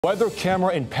Weather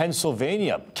camera in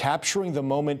Pennsylvania capturing the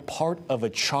moment part of a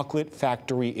chocolate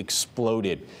factory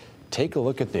exploded. Take a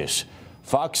look at this.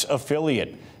 Fox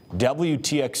affiliate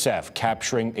WTXF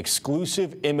capturing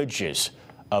exclusive images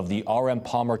of the R.M.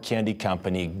 Palmer Candy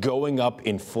Company going up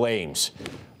in flames.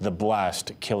 The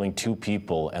blast killing 2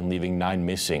 people and leaving 9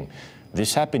 missing.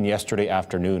 This happened yesterday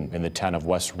afternoon in the town of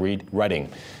West Reading.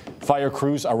 Fire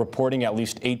crews are reporting at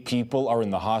least 8 people are in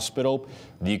the hospital.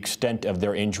 The extent of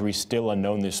their injuries still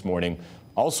unknown this morning.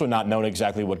 Also not known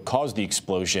exactly what caused the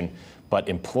explosion, but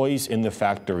employees in the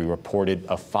factory reported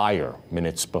a fire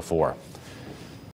minutes before.